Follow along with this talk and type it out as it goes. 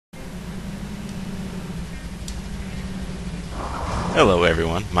Hello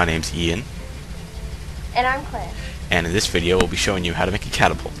everyone, my name's Ian, And I'm Claire. and in this video we'll be showing you how to make a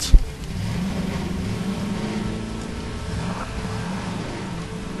catapult.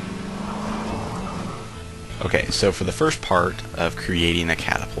 Okay, so for the first part of creating a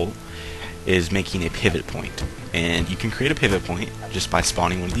catapult is making a pivot point. And you can create a pivot point just by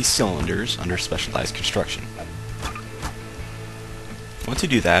spawning one of these cylinders under specialized construction. Once you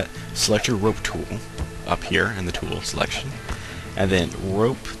do that, select your rope tool up here in the tool selection, and then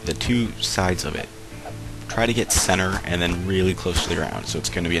rope the two sides of it. Try to get center and then really close to the ground, so it's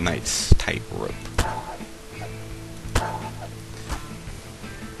going to be a nice tight rope.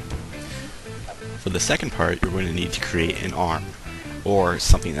 For the second part, you're going to need to create an arm, or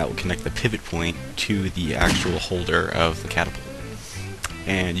something that will connect the pivot point to the actual holder of the catapult.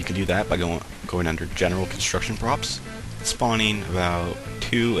 And you can do that by going under General Construction Props, spawning about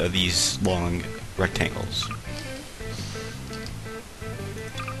 2 of these long rectangles.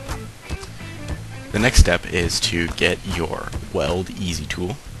 The next step is to get your Weld Easy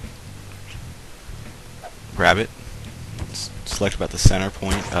tool, grab it, select about the center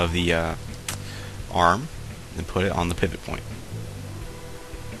point of the arm, and put it on the pivot point.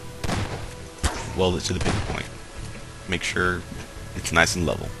 Weld it to the pivot point. Make sure it's nice and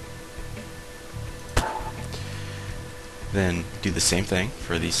level. Then do the same thing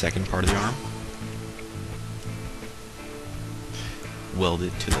for the second part of the arm. Weld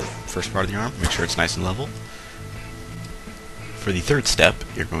it to the first part of the arm. Make sure it's nice and level. For the third step,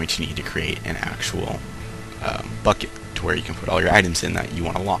 you're going to need to create an actual bucket to where you can put all your items in that you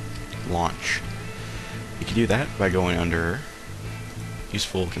want to launch. You can do that by going under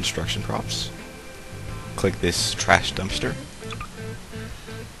Useful Construction Props. Click this trash dumpster.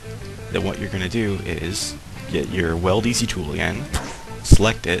 Then what you're going to do is get your Weld Easy tool again,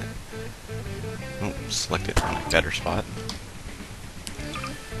 select it, select it on a better spot,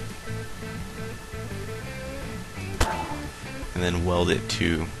 and then weld it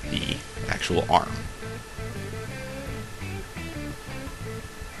to the actual arm.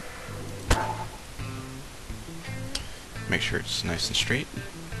 Make sure it's nice and straight.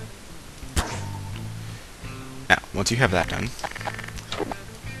 Now, once you have that done,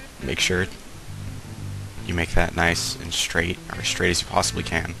 make sure you make that nice and straight, or as straight as you possibly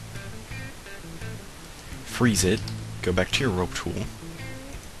can. Freeze it, go back to your rope tool.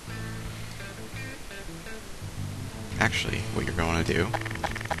 Actually, what you're going to do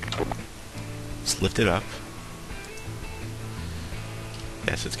is lift it up.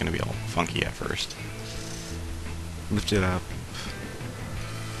 Yes, it's going to be all funky at first. Lift it up.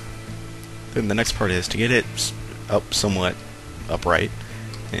 Then the next part is to get it up somewhat upright,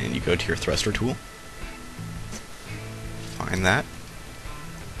 and you go to your thruster tool. Find that.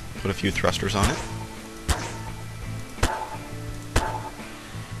 Put a few thrusters on it.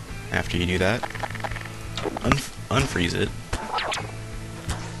 After you do that, unfreeze it.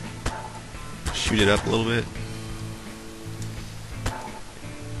 Shoot it up a little bit.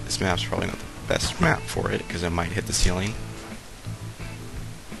 This map's probably not the best map for it, because it might hit the ceiling.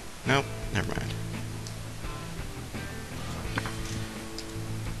 Nope, never mind.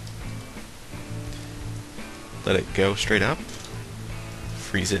 Let it go straight up.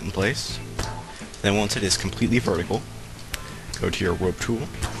 Freeze it in place. Then once it is completely vertical, go to your rope tool.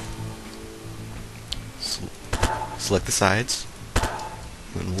 Select the sides,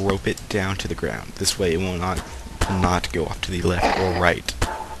 and rope it down to the ground. This way it will not go off to the left or right.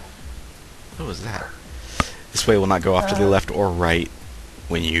 What was that? This way it will not go off to the left or right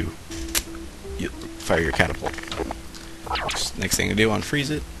when you fire your catapult. Next thing to do, unfreeze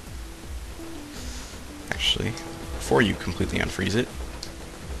it. Actually, before you completely unfreeze it,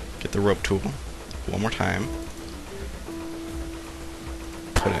 get the rope tool one more time.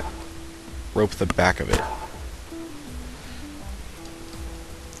 Put it, rope the back of it.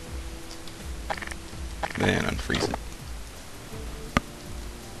 Then unfreeze it.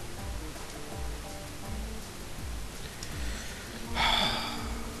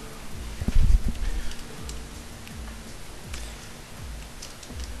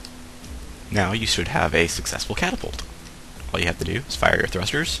 Now you should have a successful catapult. All you have to do is fire your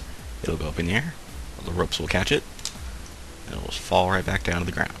thrusters, it'll go up in the air, the ropes will catch it, and it'll fall right back down to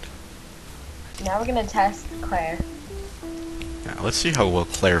the ground. Now we're gonna test Claire. Now let's see how well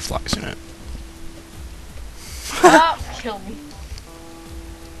Claire flies in it. Oh, kill me.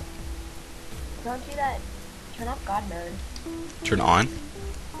 Don't do that. Turn off God mode. Turn on?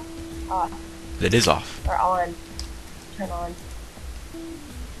 Off. It is off. Or on. Turn on.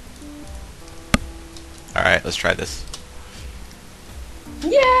 Alright, let's try this.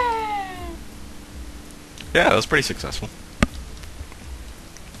 Yeah! Yeah, that was pretty successful.